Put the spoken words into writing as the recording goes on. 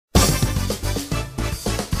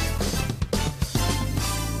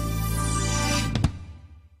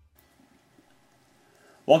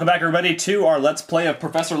Welcome back, everybody, to our Let's Play of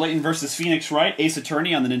Professor Layton versus Phoenix Wright, Ace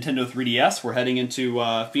Attorney on the Nintendo 3DS. We're heading into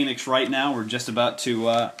Phoenix Wright now. We're just about to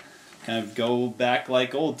kind of go back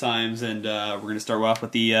like old times, and we're going to start off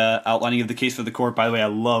with the outlining of the case for the court. By the way, I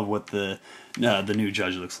love what the new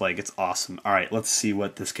judge looks like. It's awesome. Alright, let's see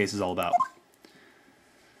what this case is all about.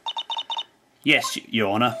 Yes, Your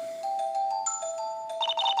Honor.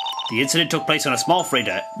 The incident took place on a small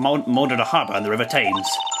freighter moored at a harbour on the River Thames.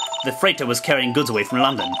 The freighter was carrying goods away from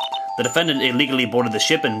London. The defendant illegally boarded the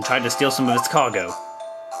ship and tried to steal some of its cargo.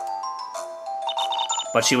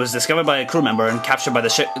 But she was discovered by a crew member and captured by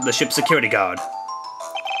the ship's security guard.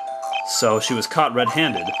 So she was caught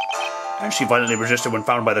red-handed. And she violently resisted when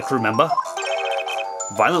found by the crew member.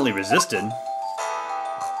 Violently resisted?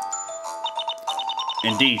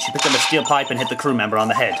 Indeed, she picked up a steel pipe and hit the crew member on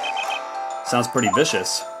the head. Sounds pretty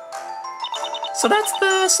vicious. So that's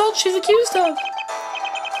the assault she's accused of.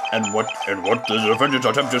 And what did the defendant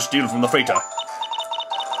attempt to steal from the freighter?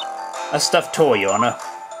 A stuffed toy, Your Honor.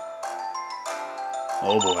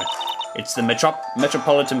 Oh boy. It's the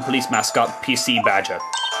Metropolitan Police mascot, PC Badger.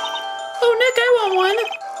 Oh, Nick, I want one.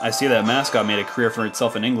 I see that mascot made a career for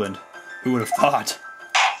itself in England. Who would have thought?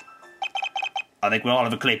 I think we all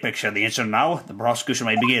have a clear picture of the incident now. The prosecution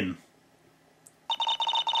may begin.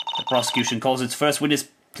 The prosecution calls its first witness.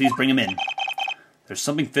 Please bring him in. There's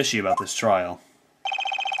something fishy about this trial.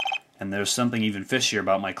 And there's something even fishier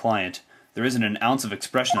about my client. There isn't an ounce of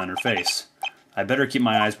expression on her face. I better keep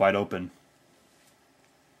my eyes wide open.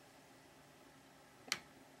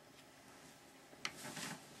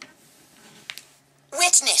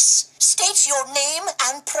 Witness, state your name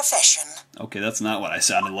and profession. Okay, that's not what I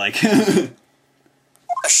sounded like. A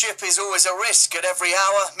ship is always a risk at every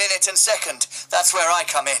hour, minute and second. That's where I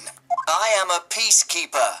come in. I am a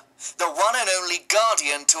peacekeeper, the one and only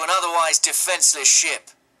guardian to an otherwise defenseless ship.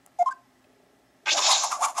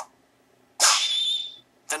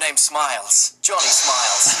 The name Smiles. Johnny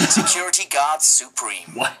Smiles. Security Guard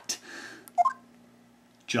Supreme. What?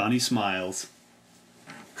 Johnny Smiles.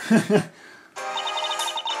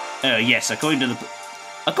 Yes, according to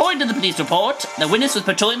the police report, the witness was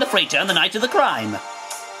patrolling the freighter on the night of the crime.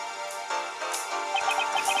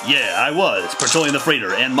 Yeah, I was patrolling the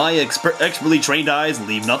freighter, and my expertly trained eyes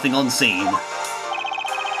leave nothing unseen.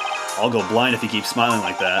 I'll go blind if you keep smiling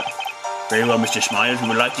like that. Very well, Mr. Smyers, we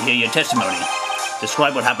would like to hear your testimony.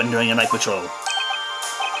 Describe what happened during your night patrol.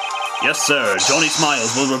 Yes, sir. Johnny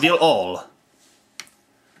Smiles will reveal all.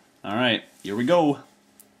 Alright, here we go.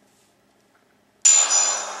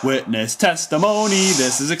 Witness testimony.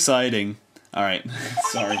 This is exciting. Alright,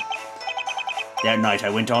 sorry. That night I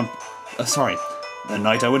went on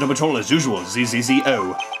patrol as usual,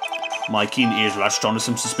 ZZZO. My keen ears latched onto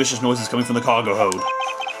some suspicious noises coming from the cargo hold.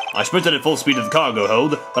 I sprinted at full speed to the cargo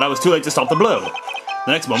hold, but I was too late to stop the blow.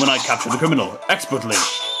 The next moment I captured the criminal, expertly.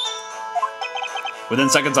 Within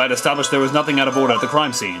seconds I had established there was nothing out of order at the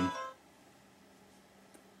crime scene.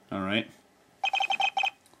 Alright.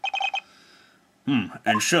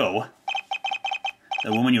 And so,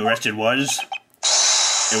 the woman you arrested was...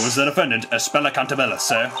 It was the defendant, Espella Cantabella,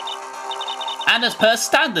 sir. And as per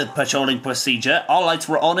standard patrolling procedure, all lights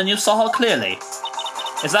were on and you saw her clearly.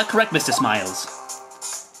 Is that correct, Mr. Smiles?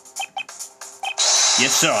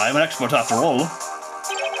 Yes, sir, I'm an expert after all.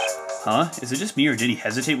 Huh? Is it just me, or did he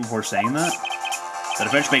hesitate before saying that? The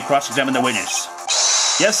defense may cross-examine the witness.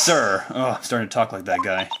 Yes, sir. Oh, I'm starting to talk like that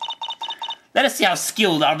guy. Let us see how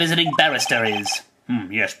skilled our visiting barrister is.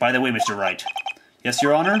 Yes, by the way, Mr. Wright. Yes,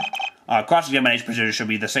 Your Honor? Our cross-examination procedure should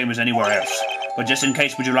be the same as anywhere else. But just in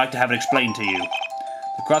case, would you like to have it explained to you?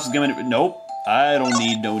 The cross-examination... Nope. I don't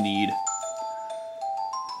need, no need.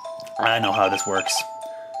 I know how this works.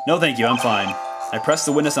 No, thank you, I'm fine. I press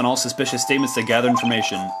the witness on all suspicious statements to gather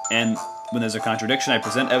information, and when there's a contradiction, I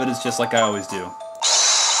present evidence just like I always do.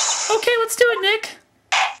 Okay, let's do it, Nick.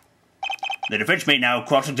 The defense may now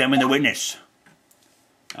cross-examine the witness.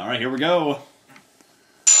 Alright, here we go.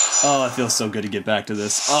 Oh, it feels so good to get back to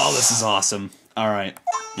this. Oh, this is awesome. Alright,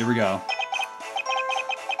 here we go.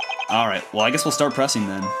 Alright, well, I guess we'll start pressing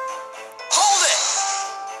then.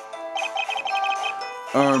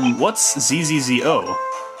 Hold it! What's ZZZO?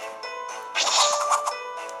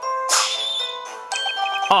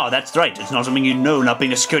 Ah, that's right. It's not something you know, not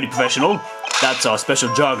being a security professional. That's our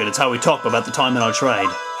special jargon. It's how we talk about the time in our trade.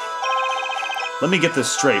 Let me get this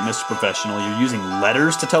straight, Mr. Professional. You're using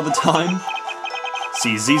letters to tell the time?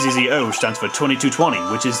 See, ZZZO stands for 2220,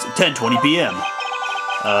 which is 10:20 p.m.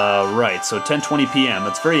 Right, so 10:20 p.m.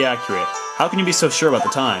 That's very accurate. How can you be so sure about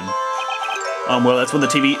the time? Well, that's when the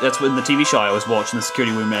TV show I was watching, the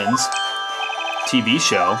Security Women's TV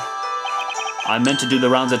show. I meant to do the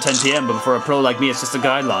rounds at 10 PM, but for a pro like me, it's just a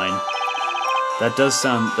guideline. That doesn't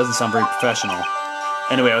sound very professional.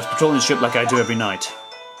 Anyway, I was patrolling the ship like I do every night.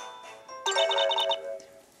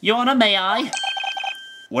 Your Honor, may I?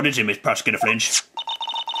 What is it, Miss Prosecutor Flinch?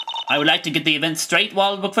 I would like to get the event straight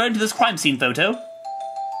while referring to this crime scene photo.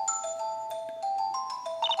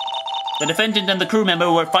 The defendant and the crew member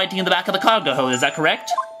were fighting in the back of the cargo hold, is that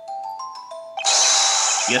correct?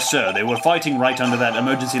 Yes, sir. They were fighting right under that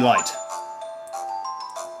emergency light.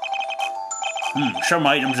 Some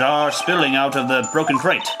items are spilling out of the broken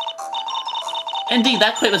crate. Indeed,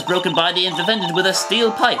 that crate was broken by the defendant with a steel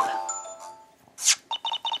pipe.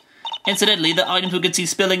 Incidentally, the items we could see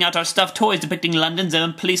spilling out are stuffed toys depicting London's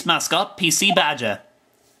own police mascot, PC Badger.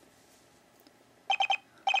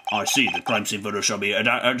 I see. The crime scene photo shall be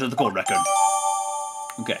added to the court record.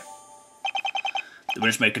 Okay. The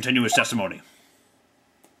witness may continue his testimony.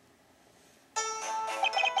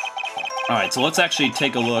 Alright, so let's actually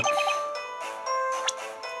take a look.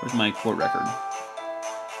 Where's my court record?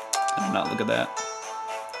 Can I not look at that?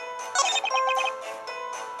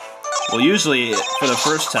 Well, usually, for the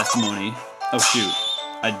first testimony... Oh, shoot.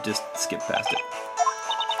 I just skipped past it.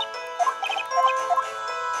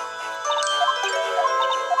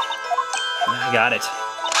 I got it.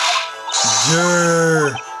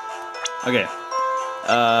 Okay.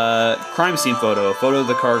 Crime scene photo. Photo of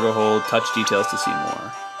the cargo hold. Touch details to see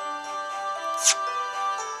more.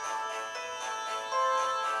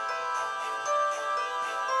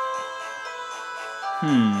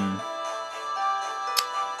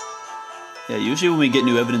 Yeah, usually when we get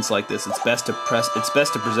new evidence like this, it's best to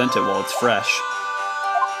present it while it's fresh.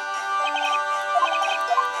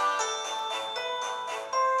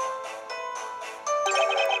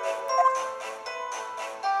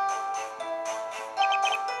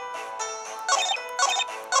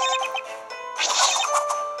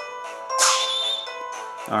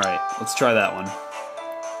 Alright, let's try that one.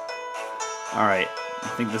 Alright, I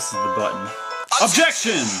think this is the button.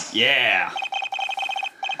 Objection! Yeah!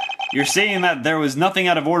 You're saying that there was nothing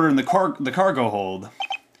out of order in the cargo hold.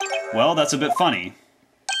 Well, that's a bit funny.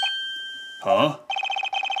 Huh?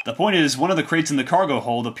 The point is, one of the crates in the cargo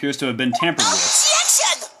hold appears to have been tampered with.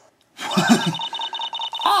 Objection!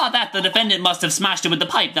 That the defendant must have smashed it with the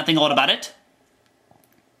pipe, nothing odd about it.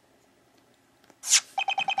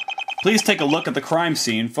 Please take a look at the crime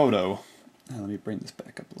scene photo. Let me bring this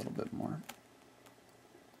back up a little bit more.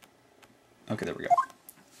 Okay, there we go.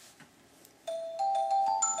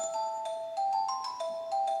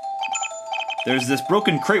 There's this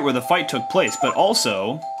broken crate where the fight took place, but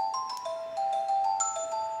also...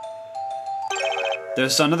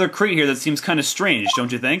 there's another crate here that seems kind of strange,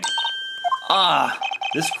 don't you think?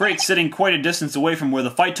 This crate sitting quite a distance away from where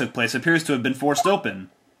the fight took place appears to have been forced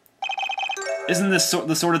open. Isn't this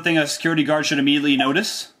the sort of thing a security guard should immediately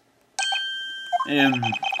notice?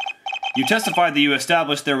 You testified that you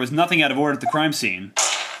established there was nothing out of order at the crime scene.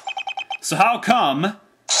 So how come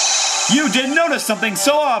you didn't notice something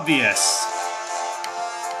so obvious?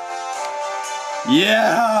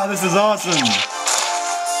 Yeah, this is awesome.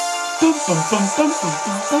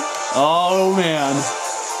 Oh man.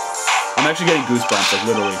 I'm actually getting goosebumps, like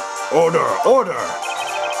literally. Order, order!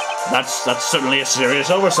 That's certainly a serious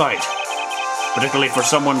oversight. Particularly for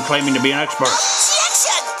someone claiming to be an expert.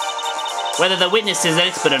 Objection! Whether the witness is an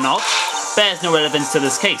expert or not bears no relevance to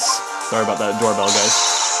this case. Sorry about that doorbell,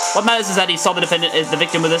 guys. What matters is that he saw the defendant as the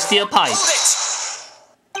victim with a steel pipe.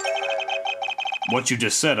 What you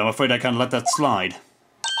just said, I'm afraid I can't let that slide.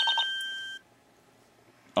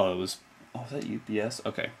 Oh, it was... oh, was that UPS?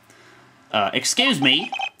 Okay. Excuse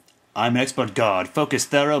me? I'm an expert guard. Focused,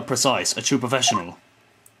 thorough, precise. A true professional.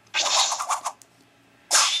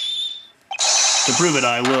 To prove it,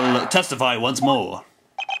 I will testify once more.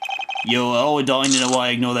 You're all dying to know why I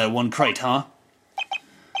ignore that one crate, huh?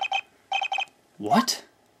 What?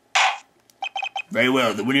 Very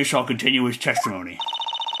well, the witness shall continue his testimony.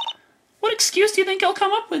 What excuse do you think I'll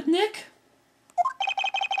come up with, Nick?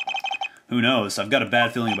 Who knows? I've got a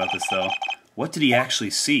bad feeling about this, though. What did he actually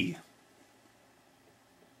see?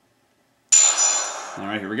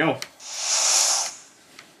 Alright, here we go.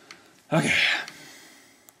 Okay.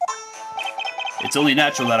 It's only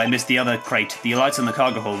natural that I missed the other crate. The lights in the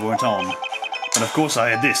cargo hold weren't on. But of course I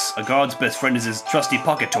had this. A guard's best friend is his trusty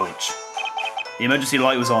pocket torch. The emergency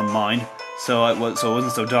light was on mine, so it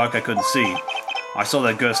wasn't so dark I couldn't see. I saw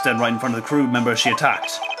that girl stand right in front of the crew member she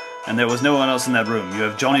attacked. And there was no one else in that room. You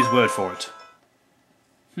have Johnny's word for it.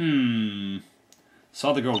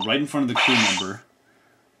 Saw the girl right in front of the crew member.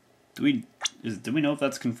 Do we know if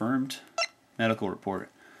that's confirmed? Medical report.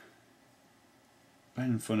 Right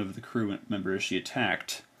in front of the crew member she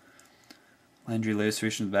attacked. Landry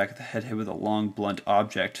laceration to the back of the head hit with a long, blunt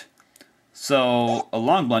object. So, a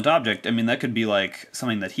long, blunt object, I mean, that could be like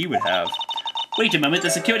something that he would have. Wait a moment, the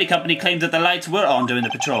security company claimed that the lights were on during the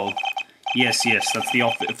patrol. Yes, that's the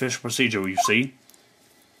official procedure, you see.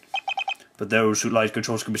 But those who light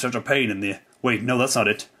controls can be such a pain in the... Wait, no, that's not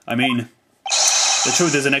it. I mean, the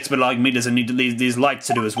truth is an expert like me doesn't need these lights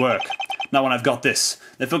to do his work. Not when I've got this.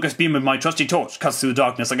 The focus beam of my trusty torch cuts through the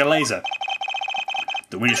darkness like a laser.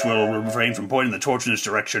 The Winnish will refrain from pointing the torch in this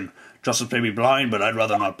direction. Justice may be blind, but I'd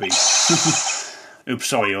rather not be. Oops,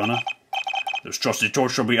 sorry, Your Honor. This trusty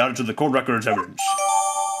torch shall be added to the court record as evidence.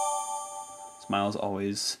 Smiles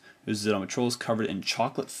always uses it on patrols covered in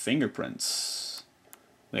chocolate fingerprints.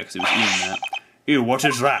 Yeah, because he was eating that. Ew, what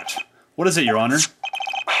is that? What is it, Your Honor?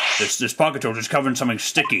 This pocket torch is covered in something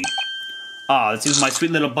sticky. Ah, it seems my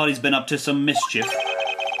sweet little buddy's been up to some mischief.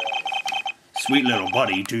 Sweet little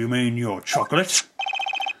buddy? Do you mean your chocolate?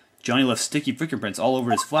 Johnny left sticky fingerprints all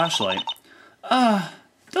over his flashlight.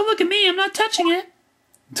 Don't look at me, I'm not touching it.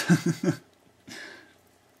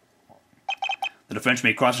 The defense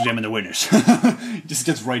may cross-examine the witness. He just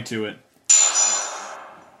gets right to it.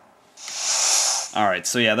 Alright,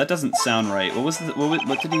 so yeah, that doesn't sound right. What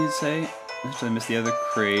did he say? Actually, I missed the other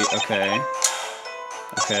crate. Okay.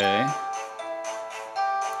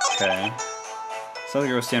 So the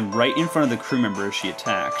girl stand right in front of the crew member she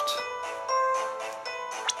attacked.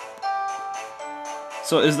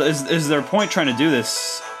 So is there a point trying to do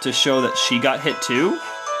this to show that she got hit too?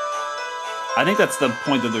 I think that's the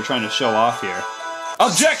point that they're trying to show off here.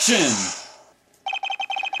 Objection!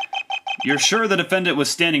 You're sure the defendant was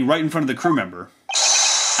standing right in front of the crew member?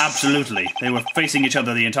 Absolutely. They were facing each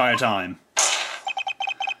other the entire time.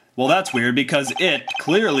 Well, that's weird because it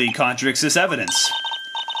clearly contradicts this evidence.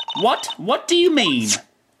 What? What do you mean?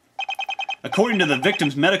 According to the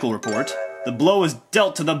victim's medical report, the blow was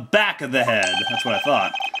dealt to the back of the head. That's what I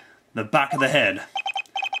thought. The back of the head.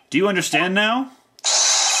 Do you understand now?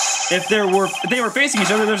 If they were facing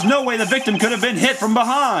each other, there's no way the victim could have been hit from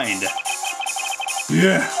behind.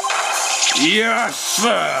 Yeah. Yes,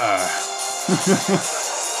 sir.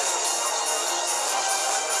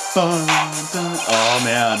 Oh,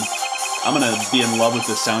 man. I'm gonna be in love with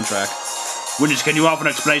this soundtrack. Witness, can you offer an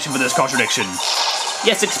explanation for this contradiction?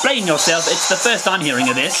 Yes, explain yourself. It's the first I'm hearing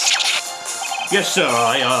of this. Yes, sir.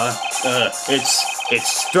 It's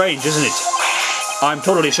strange, isn't it? I'm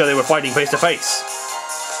totally sure they were fighting face to face.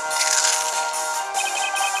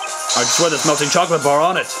 I'd swear there's melting chocolate bar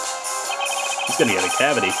on it. He's gonna get a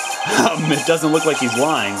cavity. It doesn't look like he's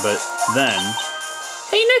lying, but then...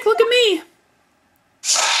 Hey, Nick, look at me!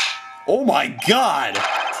 Oh my god!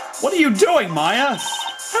 What are you doing, Maya?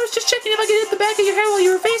 I was just checking if I could hit the back of your hair while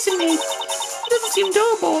you were facing me. It doesn't seem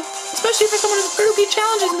doable, especially for someone who brutally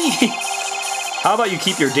challenges me. How about you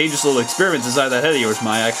keep your dangerous little experiments inside that head of yours,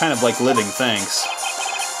 Maya? I kind of like living, thanks.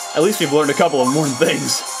 At least we've learned a couple of important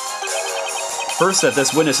things. First, that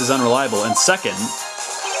this witness is unreliable, and second,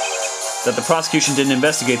 that the prosecution didn't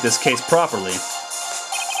investigate this case properly.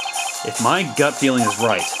 If my gut feeling is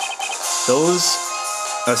right,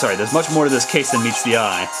 there's much more to this case than meets the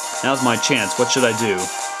eye. Now's my chance. What should I do?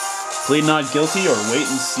 Plead not guilty or wait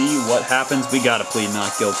and see what happens? We gotta plead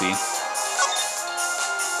not guilty.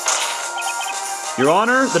 Your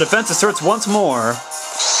Honor, the defense asserts once more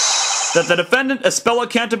that the defendant, Espella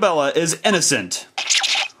Cantabella, is innocent.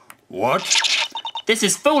 What? This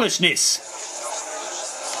is foolishness.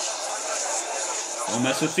 Don't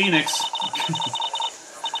mess with Phoenix.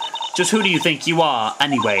 Just who do you think you are,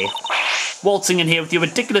 anyway? Waltzing in here with your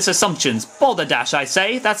ridiculous assumptions. Balderdash, I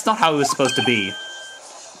say. That's not how it was supposed to be.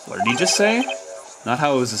 What did he just say? Not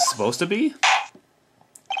how it was supposed to be?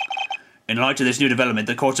 In light of this new development,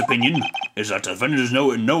 the court's opinion is that the defendant is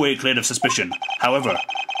in no way cleared of suspicion. However,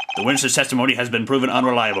 the witness's testimony has been proven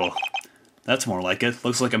unreliable. That's more like it.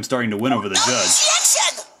 Looks like I'm starting to win over the judge.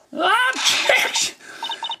 Objection!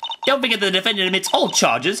 Don't forget the defendant admits all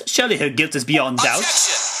charges. Surely her guilt is beyond doubt.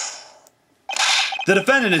 The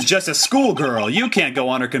defendant is just a schoolgirl. You can't go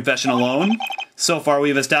on her confession alone. So far,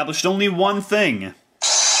 we've established only one thing.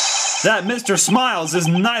 That Mr. Smiles is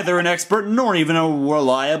neither an expert nor even a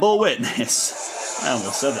reliable witness. I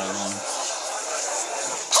almost said that wrong.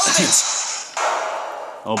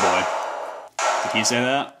 Oh boy. Did he say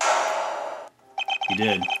that? He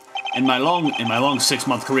did. In my long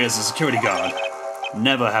 6-month career as a security guard,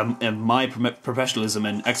 never have my professionalism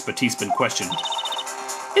and expertise been questioned.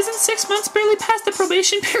 Isn't 6 months barely past the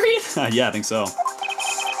probation period? Yeah, I think so.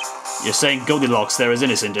 You're saying Goldilocks there is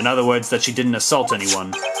innocent. In other words, that she didn't assault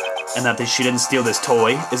anyone. And that she didn't steal this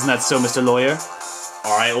toy. Isn't that so, Mr. Lawyer?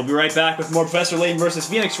 Alright, we'll be right back with more Professor Layton versus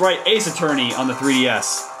Phoenix Wright Ace Attorney on the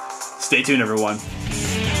 3DS. Stay tuned, everyone.